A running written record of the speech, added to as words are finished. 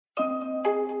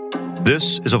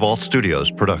This is a Vault Studios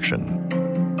production.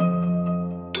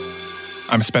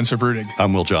 I'm Spencer Brudig.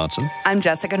 I'm Will Johnson. I'm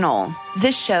Jessica Knoll.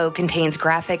 This show contains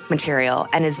graphic material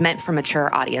and is meant for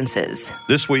mature audiences.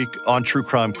 This week on True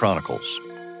Crime Chronicles.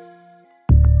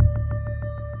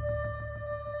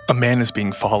 A man is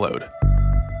being followed.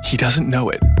 He doesn't know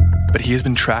it, but he has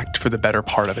been tracked for the better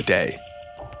part of a day.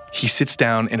 He sits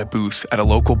down in a booth at a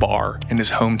local bar in his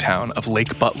hometown of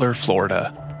Lake Butler,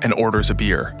 Florida, and orders a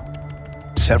beer.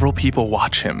 Several people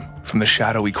watch him from the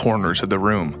shadowy corners of the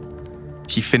room.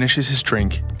 He finishes his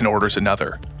drink and orders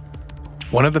another.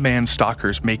 One of the man's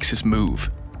stalkers makes his move.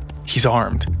 He's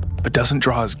armed, but doesn't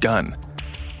draw his gun.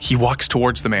 He walks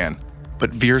towards the man,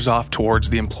 but veers off towards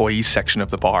the employees section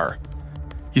of the bar.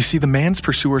 You see, the man's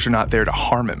pursuers are not there to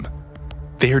harm him.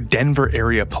 They are Denver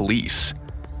area police.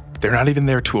 They're not even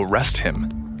there to arrest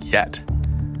him, yet.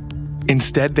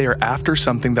 Instead, they are after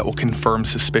something that will confirm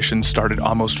suspicions started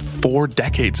almost 4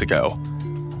 decades ago.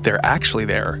 They're actually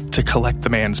there to collect the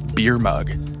man's beer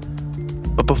mug.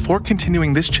 But before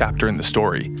continuing this chapter in the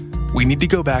story, we need to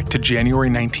go back to January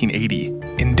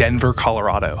 1980 in Denver,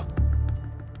 Colorado.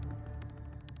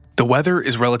 The weather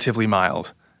is relatively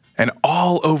mild, and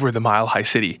all over the Mile High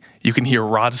City, you can hear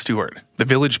Rod Stewart, the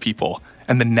Village People,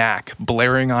 and the Knack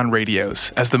blaring on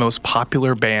radios as the most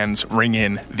popular bands ring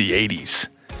in the 80s.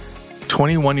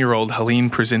 21-year-old Helene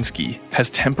Prusinski has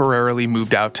temporarily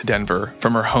moved out to Denver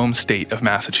from her home state of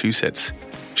Massachusetts.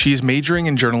 She is majoring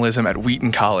in journalism at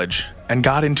Wheaton College and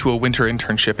got into a winter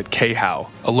internship at KHOW,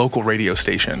 a local radio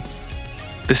station.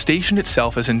 The station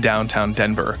itself is in downtown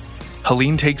Denver.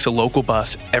 Helene takes a local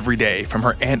bus every day from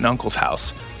her aunt and uncle's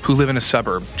house, who live in a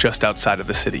suburb just outside of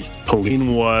the city.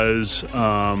 Helene was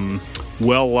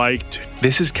well-liked.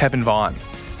 This is Kevin Vaughn.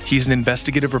 He's an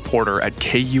investigative reporter at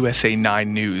KUSA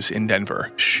 9 News in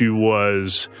Denver. She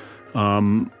was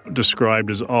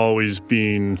described as always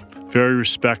being very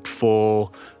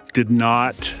respectful, did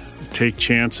not take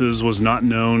chances, was not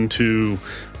known to,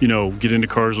 get into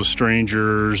cars with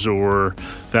strangers or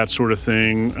that sort of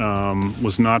thing,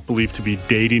 was not believed to be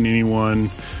dating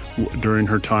anyone during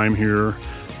her time here.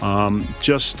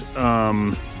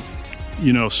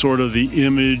 Sort of the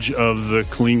image of the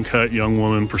clean-cut young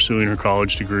woman pursuing her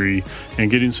college degree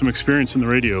and getting some experience in the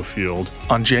radio field.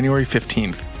 On January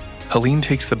 15th, Helene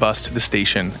takes the bus to the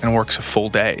station and works a full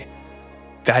day.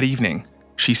 That evening,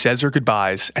 she says her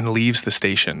goodbyes and leaves the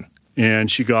station. And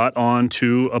she got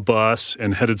onto a bus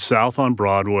and headed south on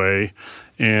Broadway,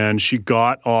 and she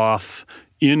got off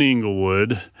in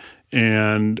Inglewood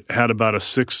and had about a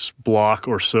 6-block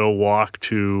or so walk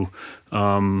to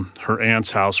her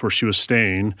aunt's house where she was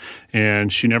staying,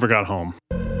 and she never got home.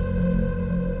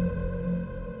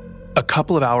 A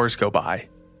couple of hours go by,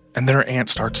 and then her aunt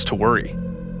starts to worry.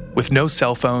 With no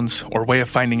cell phones or way of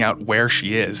finding out where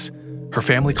she is, her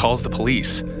family calls the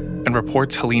police and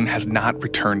reports Helene has not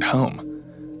returned home.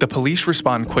 The police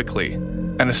respond quickly,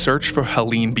 and a search for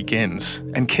Helene begins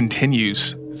and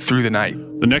continues through the night.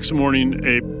 The next morning,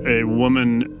 a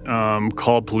woman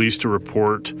called police to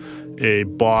report a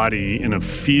body in a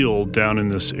field down in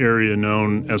this area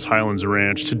known as Highlands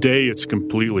Ranch. Today, it's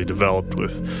completely developed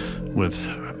with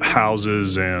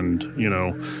houses and,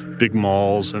 big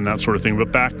malls and that sort of thing.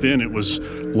 But back then, it was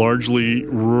largely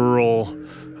rural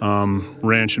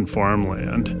ranch and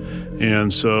farmland.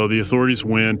 And so the authorities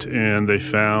went and they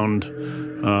found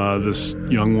this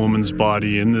young woman's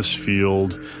body in this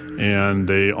field, and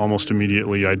they almost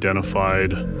immediately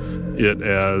identified it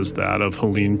as that of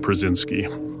Helene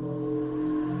Prusinski.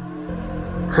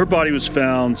 Her body was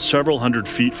found several hundred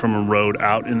feet from a road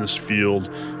out in this field.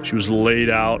 She was laid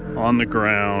out on the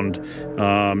ground.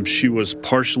 She was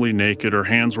partially naked. Her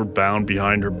hands were bound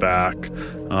behind her back.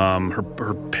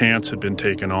 Her pants had been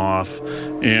taken off.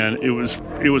 And it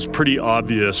was pretty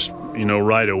obvious,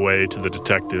 right away to the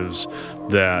detectives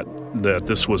that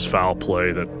this was foul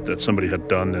play, that somebody had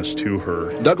done this to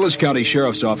her. Douglas County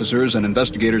Sheriff's officers and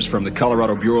investigators from the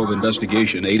Colorado Bureau of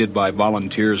Investigation, aided by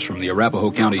volunteers from the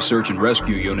Arapahoe County Search and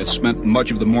Rescue Unit, spent much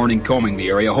of the morning combing the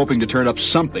area, hoping to turn up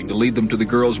something to lead them to the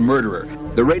girl's murderer.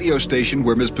 The radio station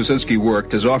where Ms. Prusinski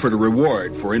worked has offered a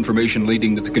reward for information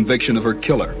leading to the conviction of her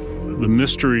killer. The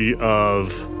mystery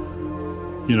of,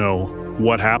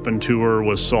 what happened to her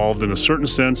was solved in a certain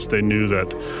sense. They knew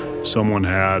that someone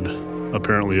had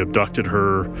apparently abducted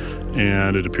her,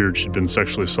 and it appeared she'd been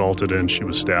sexually assaulted and she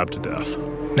was stabbed to death.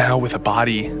 Now, with a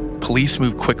body, police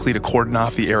move quickly to cordon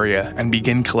off the area and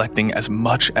begin collecting as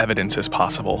much evidence as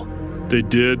possible. They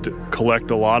did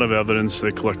collect a lot of evidence.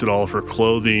 They collected all of her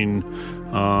clothing.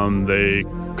 They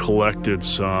collected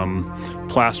some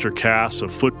plaster casts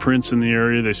of footprints in the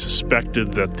area. They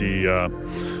suspected that the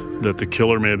that the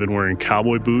killer may have been wearing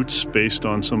cowboy boots based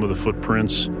on some of the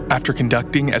footprints. After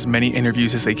conducting as many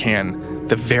interviews as they can,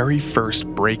 the very first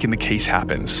break in the case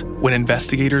happens when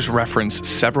investigators reference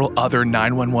several other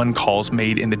 911 calls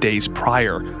made in the days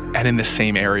prior and in the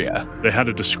same area. They had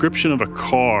a description of a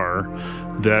car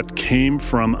that came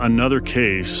from another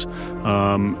case,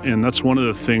 and that's one of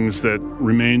the things that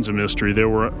remains a mystery. There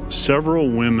were several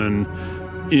women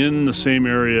in the same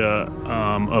area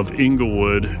of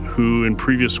Inglewood who in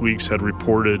previous weeks had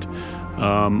reported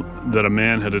that a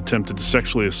man had attempted to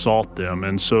sexually assault them.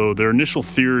 And so their initial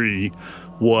theory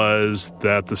was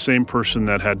that the same person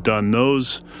that had done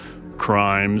those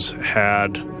crimes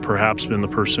had perhaps been the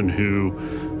person who,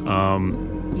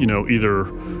 either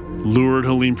lured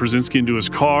Helene Pruszynski into his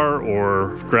car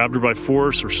or grabbed her by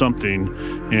force or something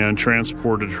and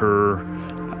transported her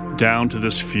down to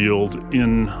this field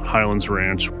in Highlands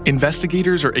Ranch.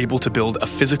 Investigators are able to build a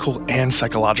physical and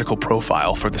psychological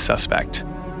profile for the suspect,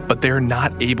 but they're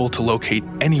not able to locate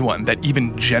anyone that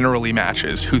even generally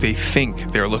matches who they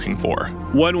think they're looking for.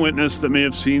 One witness that may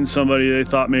have seen somebody, they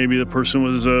thought maybe the person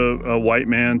was a white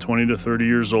man, 20 to 30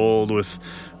 years old with,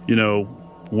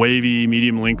 wavy,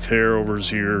 medium-length hair over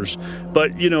his ears.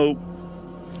 But,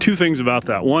 two things about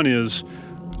that. One is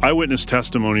eyewitness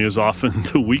testimony is often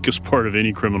the weakest part of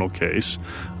any criminal case.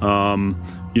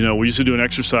 We used to do an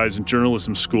exercise in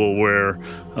journalism school where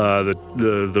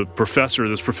the professor,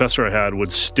 this professor I had,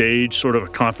 would stage sort of a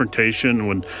confrontation and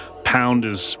would pound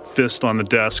his fist on the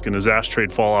desk and his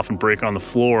ashtray'd fall off and break on the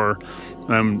floor.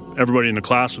 Everybody in the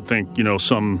class would think,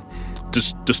 some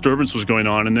disturbance was going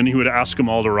on, and then he would ask them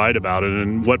all to write about it,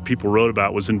 and what people wrote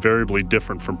about was invariably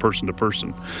different from person to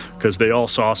person because they all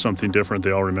saw something different,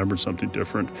 they all remembered something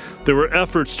different. There were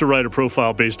efforts to write a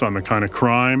profile based on the kind of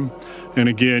crime, and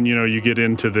again, you get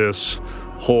into this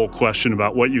whole question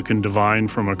about what you can divine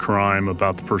from a crime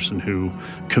about the person who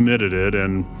committed it,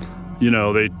 and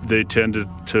they tended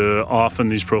to, often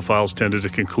these profiles tended to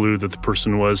conclude that the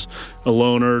person was a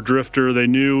loner, drifter. They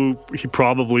knew he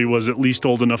probably was at least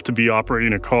old enough to be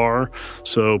operating a car,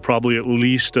 so probably at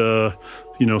least,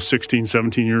 16,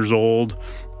 17 years old,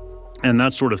 and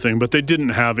that sort of thing. But they didn't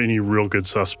have any real good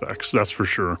suspects, that's for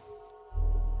sure.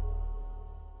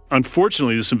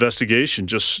 Unfortunately, this investigation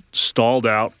just stalled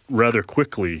out rather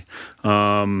quickly.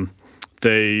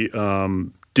 They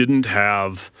didn't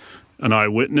have an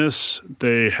eyewitness.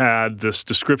 They had this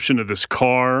description of this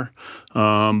car,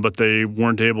 but they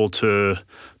weren't able to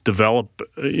develop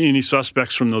any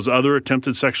suspects from those other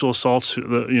attempted sexual assaults.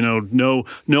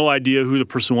 No idea who the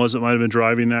person was that might have been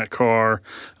driving that car.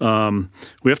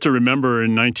 We have to remember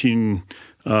in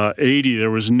 1980,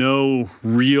 there was no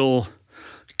real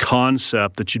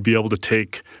concept that you'd be able to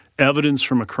take evidence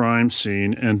from a crime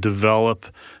scene and develop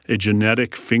a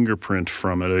genetic fingerprint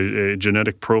from it, a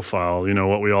genetic profile,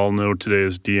 what we all know today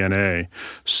as DNA.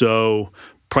 So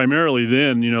primarily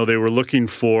then, they were looking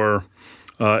for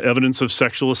evidence of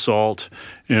sexual assault,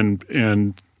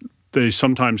 and they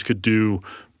sometimes could do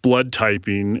blood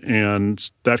typing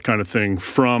and that kind of thing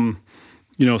from,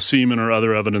 semen or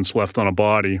other evidence left on a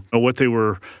body. What they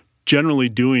were generally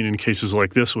doing in cases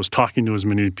like this was talking to as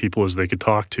many people as they could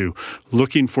talk to,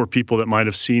 looking for people that might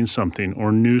have seen something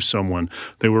or knew someone.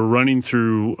 They were running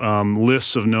through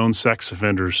lists of known sex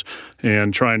offenders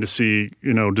and trying to see,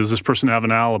 does this person have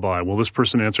an alibi? Will this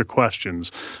person answer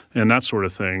questions? And that sort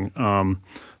of thing.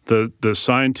 The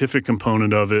scientific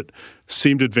component of it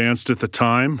seemed advanced at the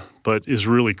time, but is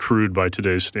really crude by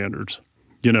today's standards.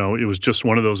 It was just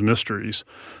one of those mysteries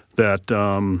that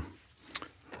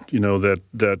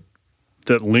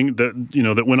that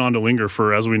went on to linger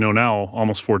for, as we know now,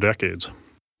 almost 4 decades.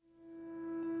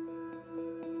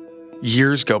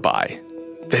 Years go by,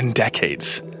 then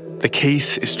decades. The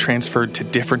case is transferred to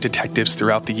different detectives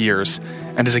throughout the years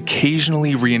and is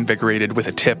occasionally reinvigorated with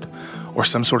a tip or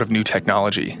some sort of new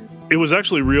technology. It was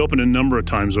actually reopened a number of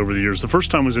times over the years. The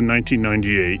first time was in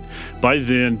 1998. By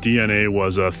then, DNA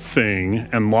was a thing,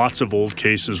 and lots of old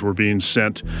cases were being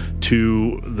sent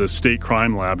to the state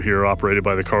crime lab here, operated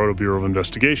by the Colorado Bureau of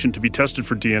Investigation, to be tested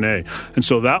for DNA. And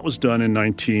so that was done in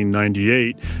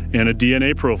 1998, and a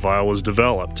DNA profile was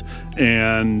developed.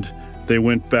 And they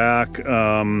went back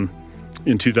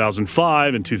in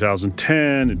 2005, in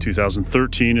 2010, in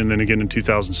 2013, and then again in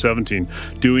 2017,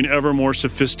 doing ever more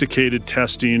sophisticated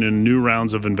testing and new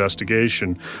rounds of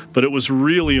investigation. But it was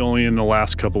really only in the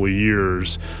last couple of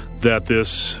years that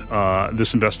this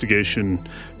investigation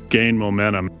gained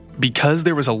momentum. Because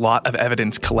there was a lot of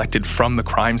evidence collected from the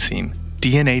crime scene,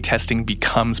 DNA testing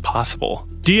becomes possible.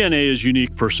 DNA is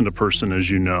unique person to person, as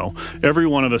you know. Every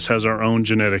one of us has our own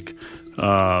genetic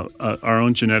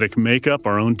genetic makeup,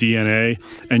 our own DNA,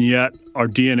 and yet our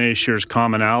DNA shares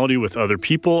commonality with other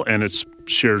people, and it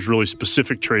shares really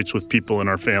specific traits with people in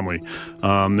our family.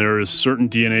 There is certain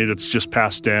DNA that's just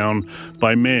passed down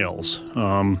by males.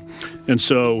 And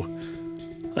so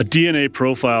a DNA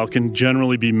profile can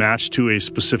generally be matched to a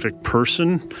specific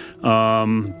person,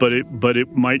 but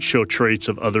it might show traits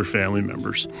of other family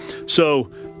members. So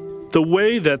the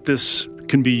way that this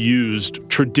can be used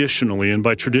traditionally, and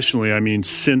by traditionally I mean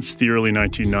since the early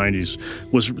 1990s,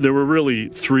 there were really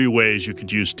three ways you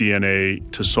could use DNA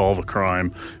to solve a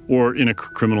crime or in a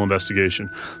criminal investigation.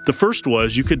 The first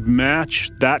was you could match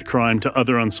that crime to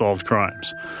other unsolved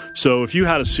crimes. So if you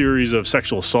had a series of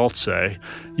sexual assaults, say,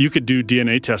 you could do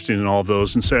DNA testing in all of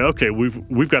those and say, okay,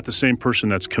 we've got the same person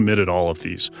that's committed all of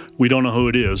these. We don't know who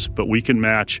it is, but we can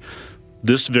match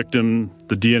this victim,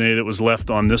 the DNA that was left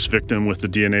on this victim with the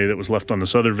DNA that was left on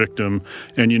this other victim,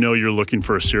 and you're looking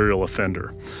for a serial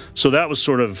offender. So that was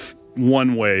sort of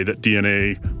one way that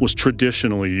DNA was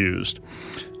traditionally used.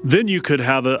 Then you could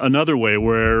have another way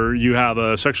where you have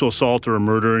a sexual assault or a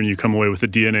murder and you come away with a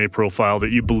DNA profile that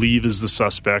you believe is the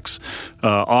suspect's.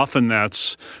 Often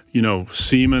that's,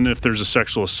 semen if there's a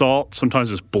sexual assault.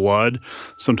 Sometimes it's blood.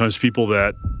 Sometimes people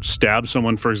that stab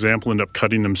someone, for example, end up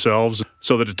cutting themselves.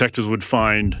 So the detectives would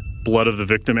find blood of the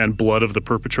victim and blood of the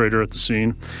perpetrator at the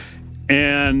scene.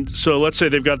 And so let's say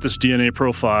they've got this DNA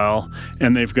profile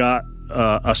and they've got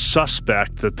a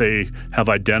suspect that they have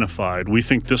identified. We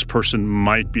think this person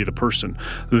might be the person.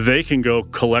 They can go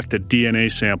collect a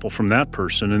DNA sample from that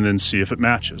person and then see if it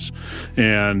matches.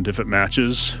 And if it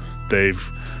matches, they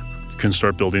can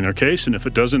start building their case. And if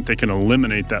it doesn't, they can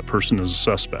eliminate that person as a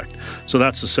suspect. So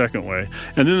that's the second way.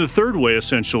 And then the third way,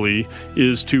 essentially,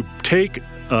 is to take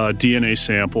a DNA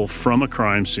sample from a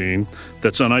crime scene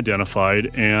that's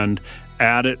unidentified and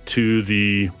add it to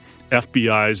the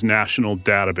FBI's national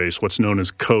database, what's known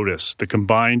as CODIS, the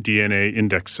Combined DNA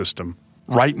Index System.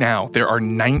 Right now, there are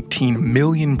 19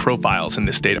 million profiles in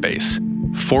this database.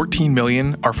 14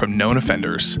 million are from known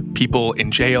offenders, people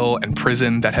in jail and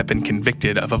prison that have been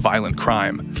convicted of a violent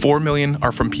crime. 4 million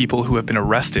are from people who have been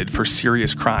arrested for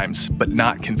serious crimes but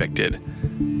not convicted.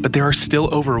 But there are still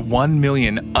over 1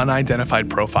 million unidentified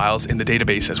profiles in the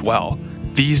database as well.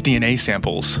 These DNA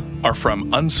samples are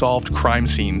from unsolved crime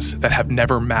scenes that have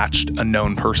never matched a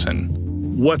known person.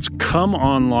 What's come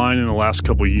online in the last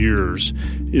couple of years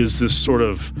is this sort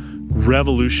of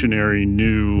revolutionary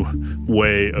new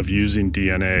way of using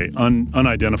DNA,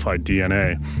 unidentified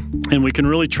DNA. And we can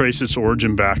really trace its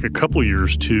origin back a couple of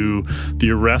years to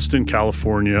the arrest in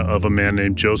California of a man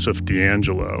named Joseph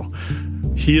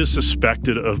DeAngelo. He is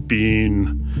suspected of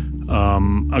being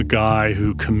a guy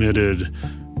who committed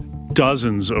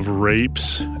dozens of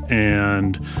rapes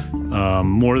and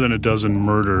more than a dozen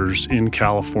murders in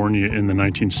California in the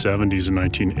 1970s and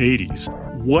 1980s.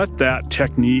 What that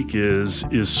technique is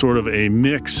sort of a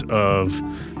mix of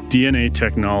DNA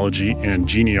technology and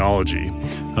genealogy.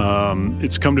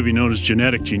 It's come to be known as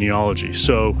genetic genealogy.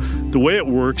 So the way it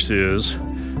works is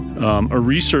a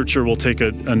researcher will take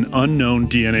an unknown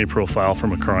DNA profile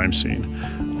from a crime scene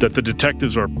that the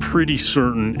detectives are pretty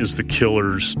certain is the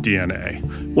killer's DNA.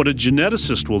 What a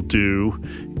geneticist will do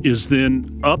is then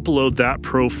upload that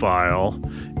profile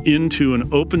into an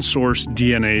open source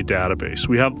DNA database.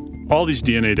 We have all these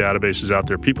DNA databases out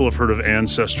there. People have heard of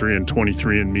Ancestry and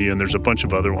 23andMe, and there's a bunch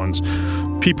of other ones.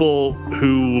 People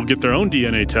who will get their own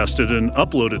DNA tested and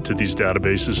upload it to these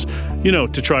databases,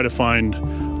 to try to find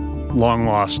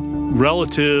long-lost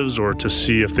relatives or to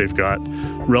see if they've got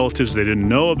relatives they didn't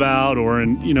know about, or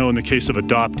in the case of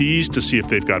adoptees, to see if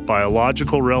they've got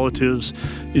biological relatives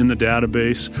in the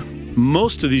database.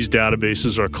 Most of these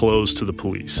databases are closed to the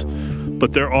police,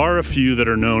 but there are a few that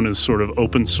are known as sort of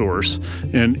open source,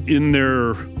 and in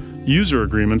their user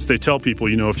agreements, they tell people,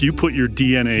 if you put your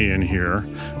DNA in here,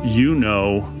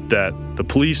 that the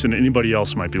police and anybody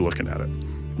else might be looking at it.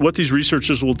 What these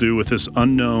researchers will do with this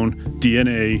unknown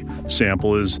DNA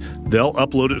sample is they'll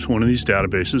upload it to one of these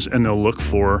databases and they'll look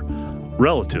for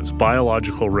relatives,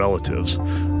 biological relatives.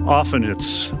 Often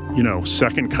it's,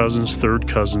 second cousins, third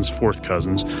cousins, fourth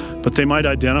cousins, but they might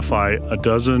identify a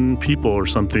dozen people or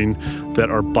something that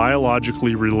are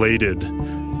biologically related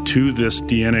to this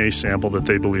DNA sample that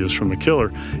they believe is from the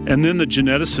killer. And then the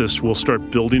geneticist will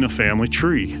start building a family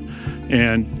tree.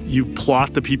 And you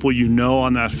plot the people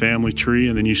on that family tree,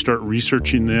 and then you start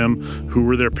researching them. Who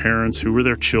were their parents? Who were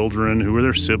their children? Who were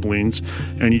their siblings?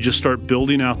 And you just start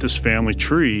building out this family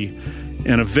tree.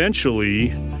 And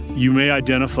eventually, you may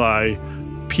identify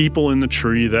people in the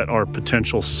tree that are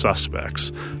potential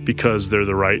suspects because they're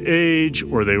the right age,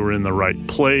 or they were in the right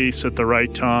place at the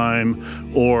right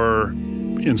time, or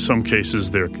in some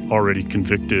cases they're already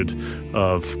convicted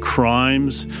of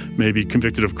crimes, maybe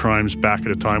convicted of crimes back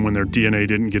at a time when their DNA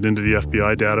didn't get into the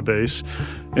FBI database.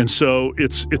 And so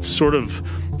it's sort of,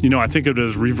 I think of it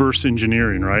as reverse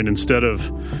engineering, right? Instead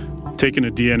of taking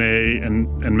a DNA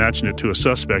and matching it to a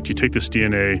suspect, you take this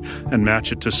DNA and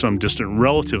match it to some distant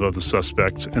relative of the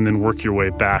suspect and then work your way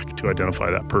back to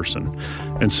identify that person.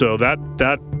 And so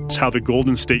that's how the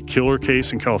Golden State Killer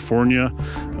case in California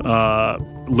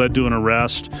led to an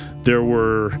arrest. There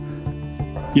were,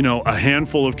 a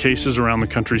handful of cases around the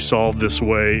country solved this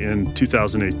way in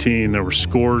 2018. There were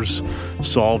scores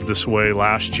solved this way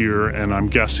last year, and I'm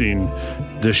guessing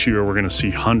this year we're going to see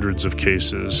hundreds of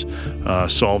cases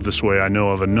solved this way. I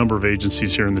know of a number of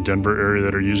agencies here in the Denver area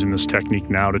that are using this technique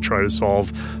now to try to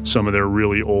solve some of their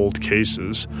really old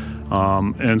cases.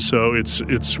 And so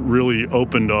it's really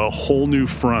opened a whole new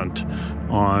front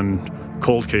on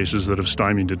cold cases that have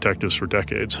stymied detectives for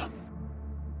decades.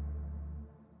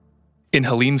 In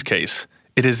Helene's case,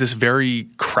 it is this very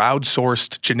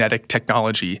crowdsourced genetic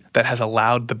technology that has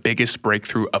allowed the biggest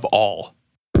breakthrough of all.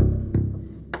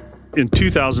 In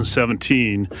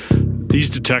 2017, these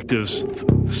detectives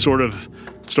sort of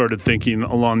started thinking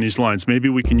along these lines. Maybe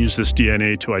we can use this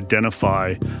DNA to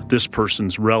identify this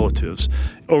person's relatives.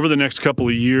 Over the next couple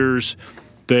of years,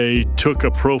 they took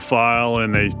a profile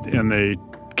and they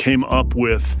came up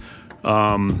with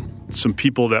some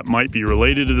people that might be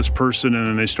related to this person, and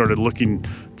then they started looking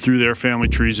through their family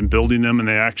trees and building them, and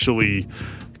they actually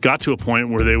got to a point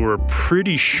where they were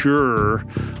pretty sure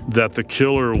that the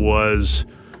killer was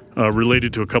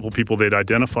related to a couple people they'd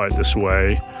identified this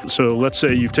way. So let's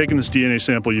say you've taken this DNA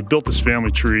sample, you've built this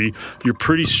family tree, you're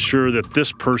pretty sure that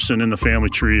this person in the family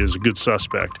tree is a good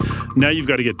suspect. Now you've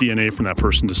got to get DNA from that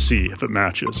person to see if it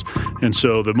matches. And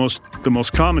so the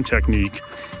most common technique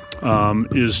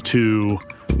is to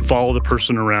follow the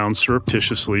person around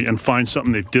surreptitiously and find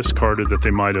something they've discarded that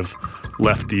they might have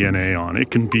left DNA on. It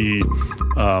can be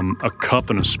a cup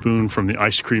and a spoon from the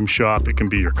ice cream shop. It can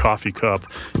be your coffee cup.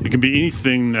 It can be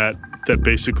anything that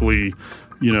basically,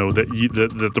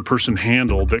 that the person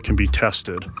handled that can be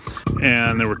tested.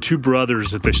 And there were two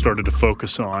brothers that they started to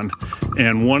focus on.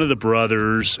 And one of the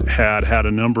brothers had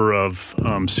a number of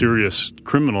serious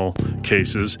criminal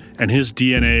cases, and his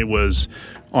DNA was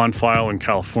on file in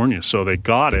California. So they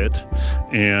got it,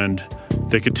 and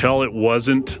they could tell it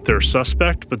wasn't their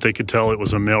suspect, but they could tell it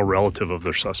was a male relative of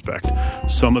their suspect.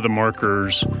 Some of the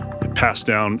markers passed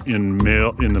down in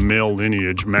the male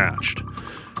lineage matched.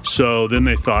 So then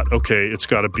they thought, okay, it's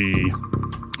got to be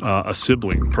a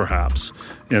sibling, perhaps.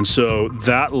 And so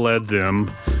that led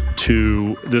them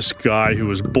to this guy who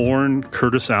was born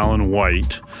Curtis Allen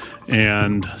White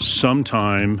and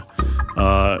sometime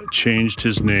changed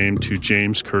his name to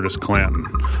James Curtis Clanton.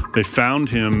 They found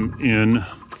him in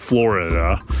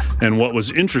Florida, and what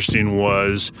was interesting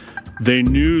was they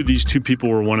knew these two people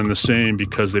were one and the same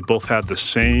because they both had the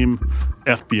same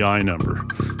FBI number.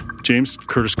 James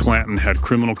Curtis Clanton had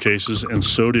criminal cases, and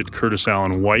so did Curtis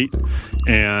Allen White,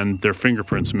 and their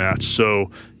fingerprints matched.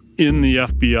 So in the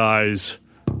FBI's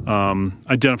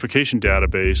identification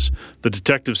database, the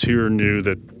detectives here knew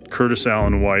that Curtis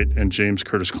Allen White and James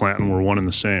Curtis Clanton were one and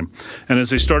the same. And as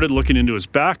they started looking into his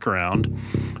background,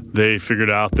 they figured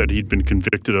out that he'd been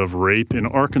convicted of rape in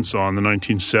Arkansas in the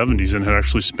 1970s and had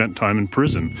actually spent time in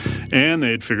prison. And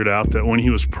they had figured out that when he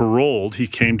was paroled, he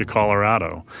came to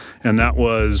Colorado. And that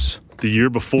was the year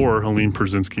before Helene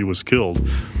Purzinski was killed.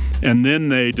 And then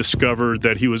they discovered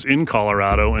that he was in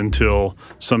Colorado until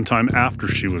sometime after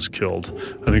she was killed.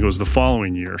 I think it was the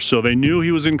following year. So they knew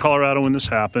he was in Colorado when this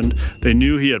happened. They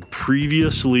knew he had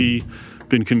previously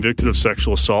been convicted of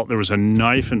sexual assault. There was a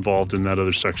knife involved in that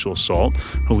other sexual assault.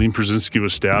 Helene Purzinski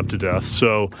was stabbed to death.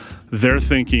 So they're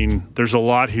thinking there's a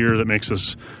lot here that makes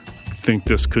us think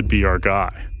this could be our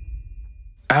guy.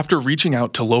 After reaching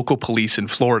out to local police in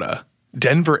Florida,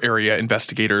 Denver area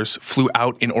investigators flew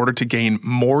out in order to gain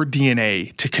more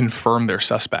DNA to confirm their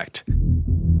suspect.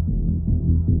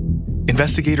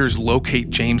 Investigators locate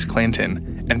James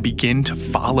Clanton and begin to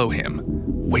follow him,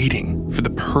 waiting for the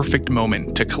perfect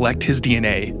moment to collect his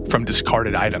DNA from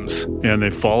discarded items. And they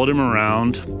followed him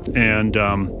around, and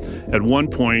at one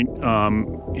point,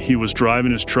 he was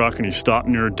driving his truck and he stopped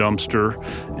near a dumpster,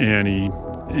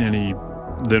 and he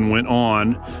then went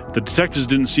on. The detectives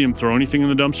didn't see him throw anything in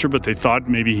the dumpster, but they thought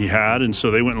maybe he had, and so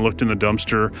they went and looked in the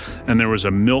dumpster, and there was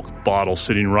a milk bottle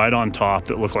sitting right on top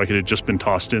that looked like it had just been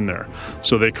tossed in there.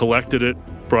 So they collected it,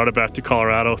 brought it back to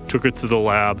Colorado, took it to the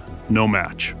lab, no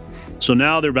match. So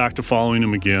now they're back to following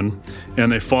him again,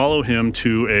 and they follow him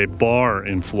to a bar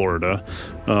in Florida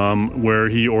where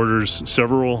he orders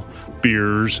several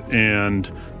beers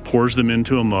and pours them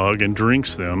into a mug and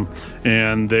drinks them.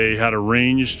 And they had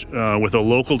arranged with a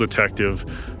local detective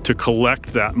to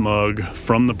collect that mug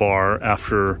from the bar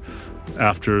after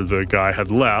the guy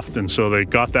had left. And so they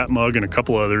got that mug and a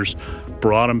couple others,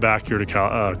 brought him back here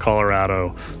to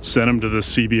Colorado, sent him to the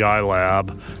CBI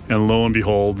lab, and lo and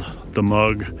behold, the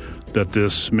mug that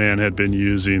this man had been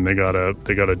using, they got a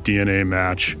DNA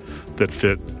match that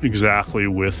fit exactly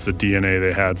with the DNA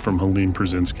they had from Helene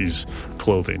Prusinski's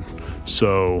clothing.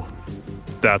 So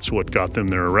that's what got them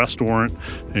their arrest warrant,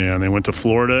 and they went to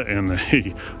Florida and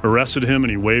they arrested him, and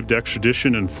he waived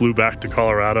extradition and flew back to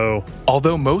Colorado.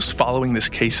 Although most following this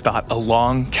case thought a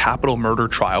long capital murder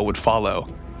trial would follow,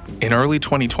 in early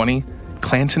 2020,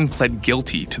 Clanton pled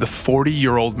guilty to the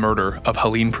 40-year-old murder of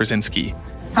Helene Prusinski.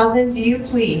 How then do you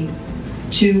plead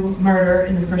to murder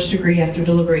in the first degree after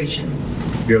deliberation?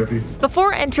 Guilty.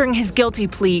 Before entering his guilty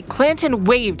plea, Clanton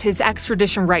waived his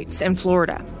extradition rights in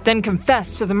Florida, then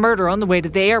confessed to the murder on the way to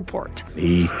the airport.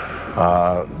 He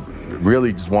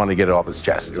really just wanted to get it off his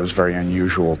chest. It was very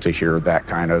unusual to hear that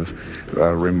kind of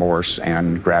remorse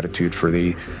and gratitude for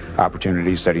the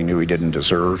opportunities that he knew he didn't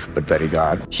deserve, but that he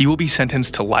got. He will be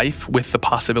sentenced to life with the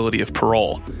possibility of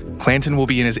parole. Clanton will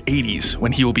be in his 80s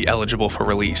when he will be eligible for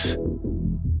release.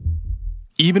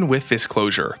 Even with this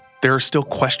closure, there are still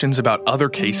questions about other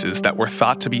cases that were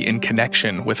thought to be in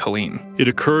connection with Helene. It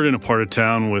occurred in a part of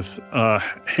town with a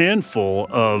handful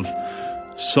of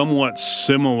somewhat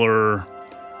similar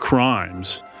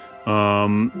crimes.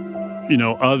 Other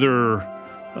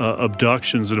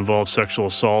abductions that involve sexual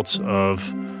assaults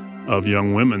of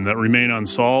young women that remain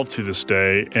unsolved to this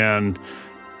day. And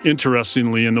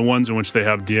interestingly, in the ones in which they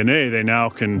have DNA, they now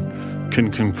can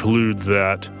conclude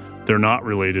that they're not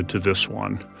related to this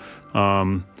one.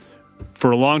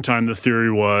 For a long time, the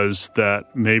theory was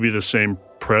that maybe the same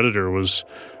predator was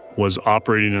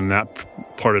operating in that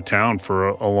part of town for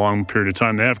a long period of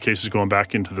time. They have cases going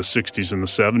back into the 60s and the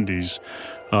 70s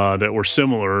that were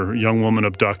similar. Young woman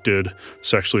abducted,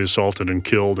 sexually assaulted, and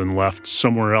killed and left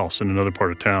somewhere else in another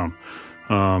part of town.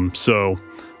 So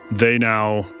they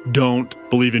now don't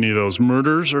believe any of those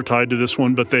murders are tied to this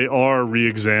one, but they are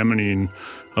re-examining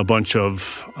a bunch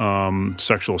of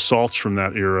sexual assaults from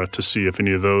that era to see if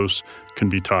any of those can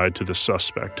be tied to the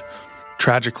suspect.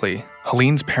 Tragically,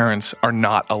 Helene's parents are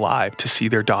not alive to see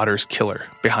their daughter's killer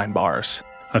behind bars.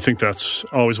 I think that's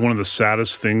always one of the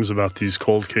saddest things about these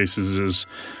cold cases is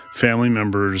family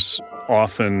members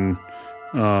often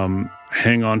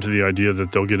hang on to the idea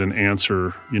that they'll get an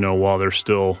answer, while they're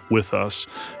still with us.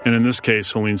 And in this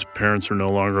case, Helene's parents are no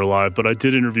longer alive. But I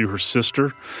did interview her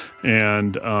sister,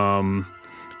 and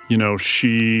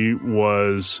she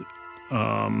was,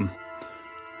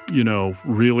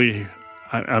 really.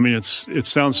 It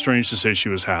sounds strange to say she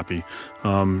was happy.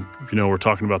 We're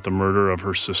talking about the murder of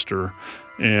her sister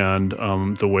and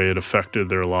the way it affected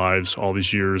their lives all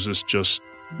these years is just,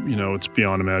 it's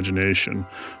beyond imagination.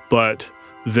 But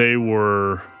they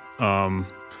were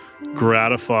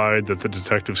gratified that the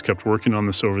detectives kept working on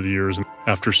this over the years. And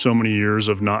after so many years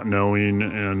of not knowing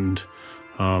and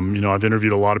I've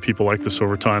interviewed a lot of people like this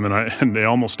over time, and they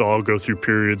almost all go through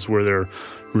periods where they're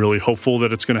really hopeful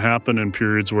that it's going to happen and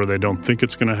periods where they don't think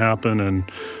it's going to happen. And,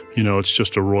 it's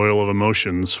just a roil of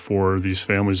emotions for these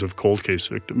families of cold case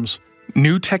victims.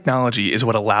 New technology is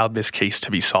what allowed this case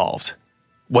to be solved.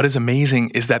 What is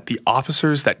amazing is that the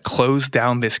officers that closed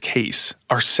down this case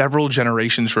are several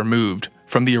generations removed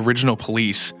from the original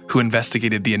police who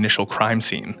investigated the initial crime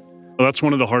scene. Well, that's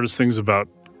one of the hardest things about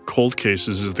cold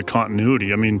cases is the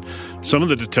continuity. I mean, some of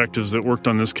the detectives that worked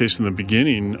on this case in the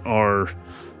beginning are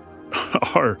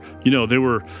they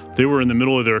were in the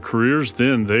middle of their careers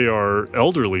then. They are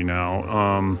elderly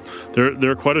now.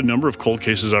 There are quite a number of cold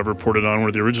cases I've reported on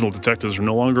where the original detectives are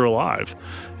no longer alive.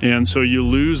 And so you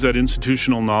lose that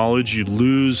institutional knowledge, you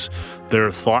lose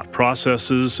their thought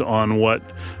processes on what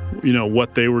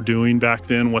they were doing back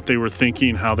then, what they were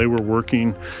thinking, how they were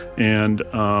working. And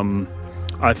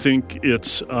I think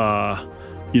it's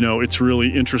really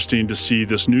interesting to see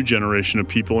this new generation of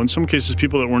people, in some cases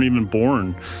people that weren't even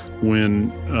born when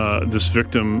this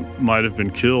victim might have been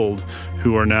killed,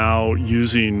 who are now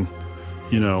using,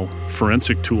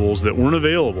 forensic tools that weren't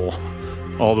available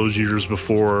all those years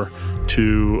before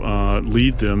to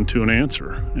lead them to an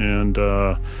answer. And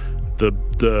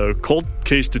the cold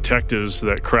case detectives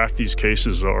that crack these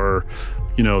cases are,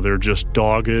 they're just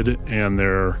dogged and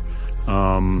they're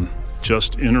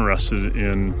just interested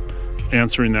in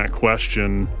answering that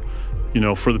question,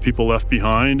 for the people left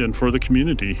behind and for the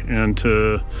community, and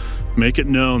to make it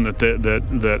known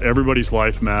that everybody's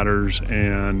life matters,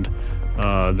 and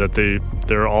that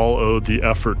they're all owed the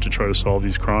effort to try to solve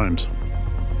these crimes.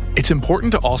 It's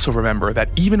important to also remember that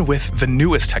even with the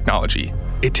newest technology,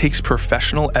 it takes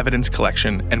professional evidence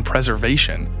collection and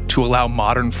preservation to allow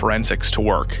modern forensics to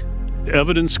work.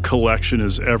 Evidence collection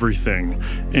is everything,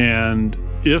 and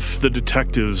if the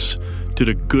detectives did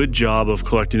a good job of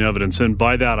collecting evidence, and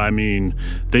by that I mean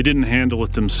they didn't handle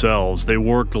it themselves, they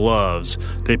wore gloves,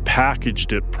 they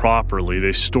packaged it properly,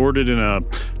 they stored it in a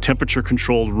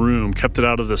temperature-controlled room, kept it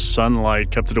out of the sunlight,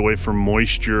 kept it away from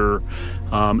moisture.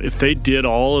 If they did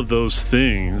all of those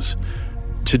things,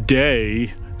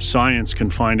 today science can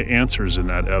find answers in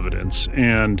that evidence.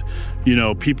 And,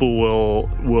 people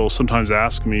will sometimes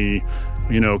ask me,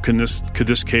 could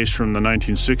this case from the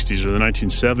 1960s or the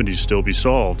 1970s still be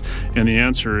solved? And the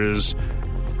answer is,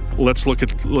 let's look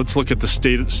at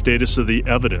the status of the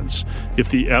evidence. If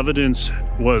the evidence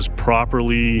was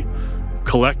properly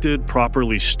collected,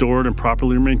 properly stored, and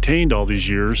properly maintained all these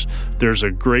years, there's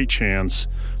a great chance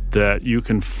that you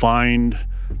can find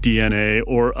DNA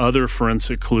or other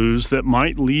forensic clues that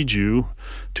might lead you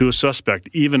to a suspect,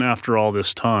 even after all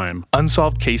this time.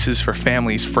 Unsolved cases for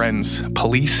families, friends,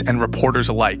 police, and reporters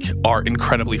alike are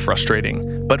incredibly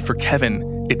frustrating. But for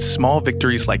Kevin, it's small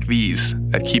victories like these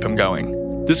that keep him going.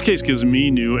 This case gives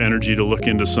me new energy to look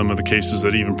into some of the cases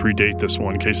that even predate this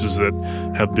one, cases that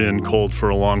have been cold for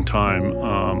a long time.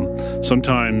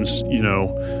 Sometimes,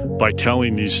 by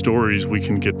telling these stories, we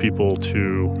can get people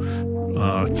to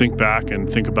think back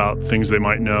and think about things they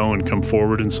might know and come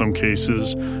forward in some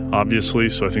cases, obviously.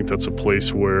 So I think that's a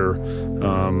place where,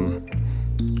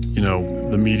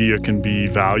 the media can be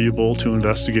valuable to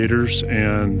investigators.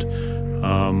 And,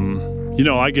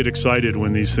 I get excited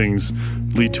when these things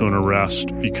lead to an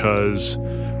arrest, because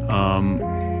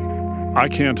I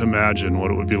can't imagine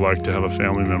what it would be like to have a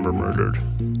family member murdered.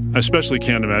 I especially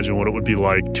can't imagine what it would be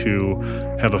like to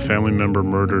have a family member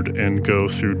murdered and go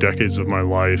through decades of my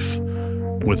life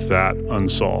with that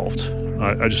unsolved.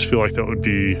 I just feel like that would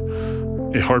be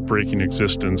a heartbreaking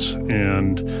existence.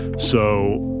 And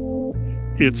so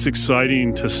it's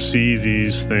exciting to see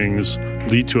these things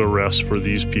lead to arrests for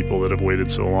these people that have waited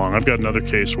so long. I've got another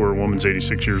case where a woman's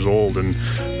 86 years old, and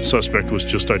the suspect was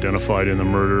just identified in the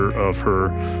murder of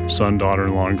her son,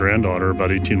 daughter-in-law, and granddaughter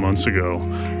about 18 months ago.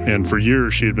 And for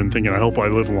years, she had been thinking, I hope I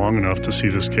live long enough to see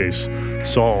this case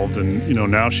solved. And,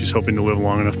 now she's hoping to live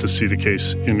long enough to see the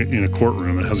case in a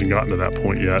courtroom. It hasn't gotten to that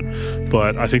point yet.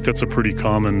 But I think that's a pretty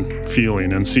common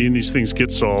feeling. And seeing these things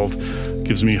get solved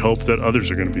gives me hope that others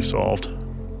are going to be solved.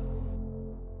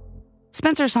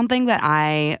 Spencer, something that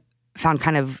I found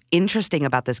kind of interesting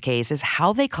about this case is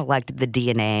how they collected the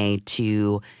DNA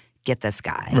to get this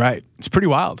guy. Right. It's pretty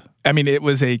wild. I mean, it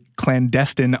was a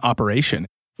clandestine operation.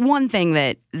 One thing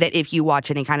that if you watch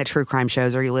any kind of true crime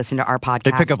shows or you listen to our podcast,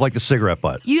 they pick up like the cigarette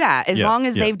butt. Yeah, as long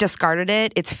as they've discarded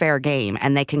it, it's fair game,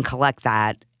 and they can collect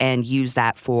that and use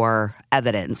that for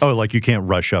evidence. Oh, like you can't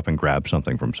rush up and grab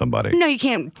something from somebody. No, you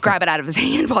can't grab it out of his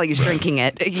hand while he's drinking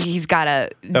it. He's got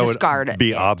to discard it.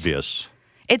 Be obvious.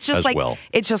 It's just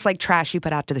like trash you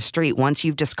put out to the street. Once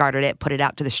you've discarded it, put it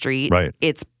out to the street. Right.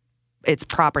 It's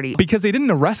property. Because they didn't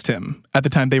arrest him at the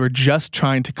time. They were just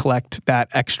trying to collect that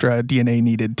extra DNA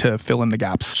needed to fill in the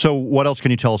gaps. So what else can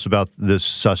you tell us about this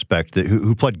suspect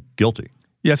who pled guilty?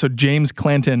 Yeah, so James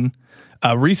Clanton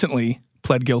recently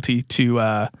pled guilty to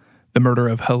the murder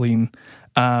of Helene.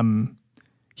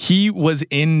 He was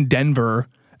in Denver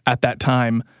at that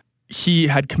time. He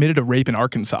had committed a rape in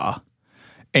Arkansas,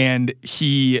 and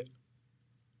he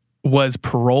was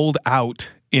paroled out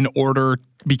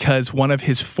because one of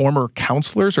his former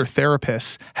counselors or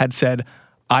therapists had said,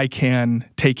 I can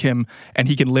take him and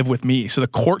he can live with me. So the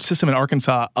court system in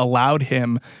Arkansas allowed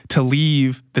him to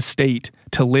leave the state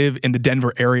to live in the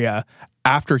Denver area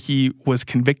after he was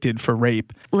convicted for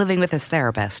rape. Living with his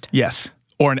therapist. Yes,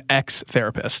 or an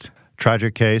ex-therapist.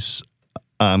 Tragic case.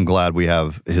 I'm glad we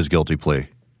have his guilty plea.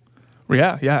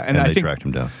 Yeah. And I think they tracked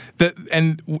him down.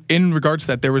 And in regards to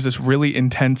that, there was this really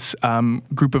intense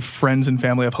group of friends and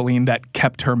family of Helene that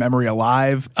kept her memory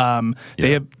alive.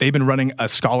 They've been running a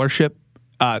scholarship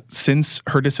since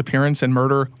her disappearance and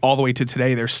murder all the way to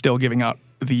today. They're still giving out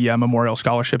the memorial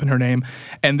scholarship in her name.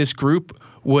 And this group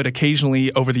would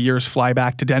occasionally, over the years, fly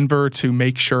back to Denver to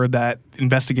make sure that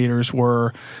investigators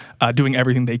were doing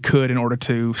everything they could in order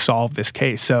to solve this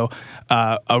case. So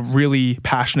a really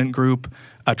passionate group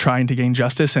trying to gain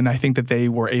justice, and I think that they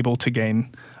were able to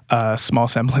gain a small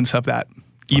semblance of that,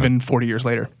 even 40 years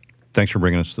later. Thanks for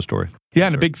bringing us the story. Yeah,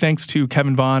 and a big thanks to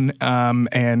Kevin Vaughn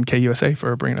and KUSA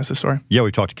for bringing us the story. Yeah,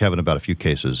 we talked to Kevin about a few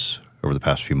cases over the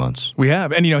past few months. We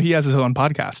have. And, he has his own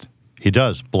podcast. He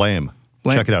does. Blame.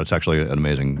 Check it out. It's actually an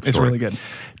amazing story. It's really good.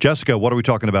 Jessica, what are we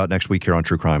talking about next week here on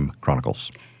True Crime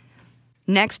Chronicles?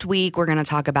 Next week, we're going to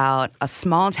talk about a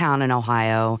small town in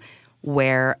Ohio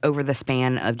where over the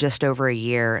span of just over a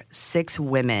year, 6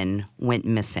 women went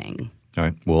missing. All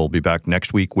right. We'll be back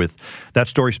next week with that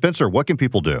story. Spencer, what can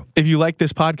people do? If you like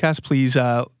this podcast, please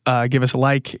give us a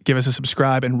like, give us a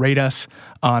subscribe, and rate us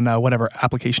on whatever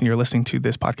application you're listening to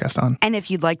this podcast on. And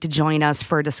if you'd like to join us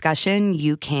for a discussion,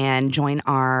 you can join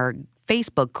our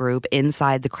Facebook group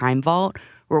Inside the Crime Vault,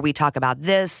 where we talk about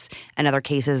this and other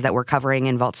cases that we're covering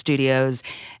in Vault Studios,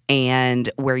 and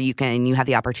where you have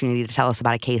the opportunity to tell us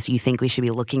about a case you think we should be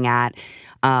looking at.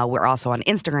 We're also on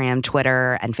Instagram,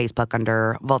 Twitter, and Facebook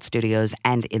under Vault Studios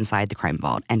and Inside the Crime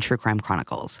Vault and True Crime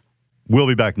Chronicles. We'll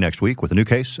be back next week with a new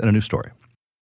case and a new story.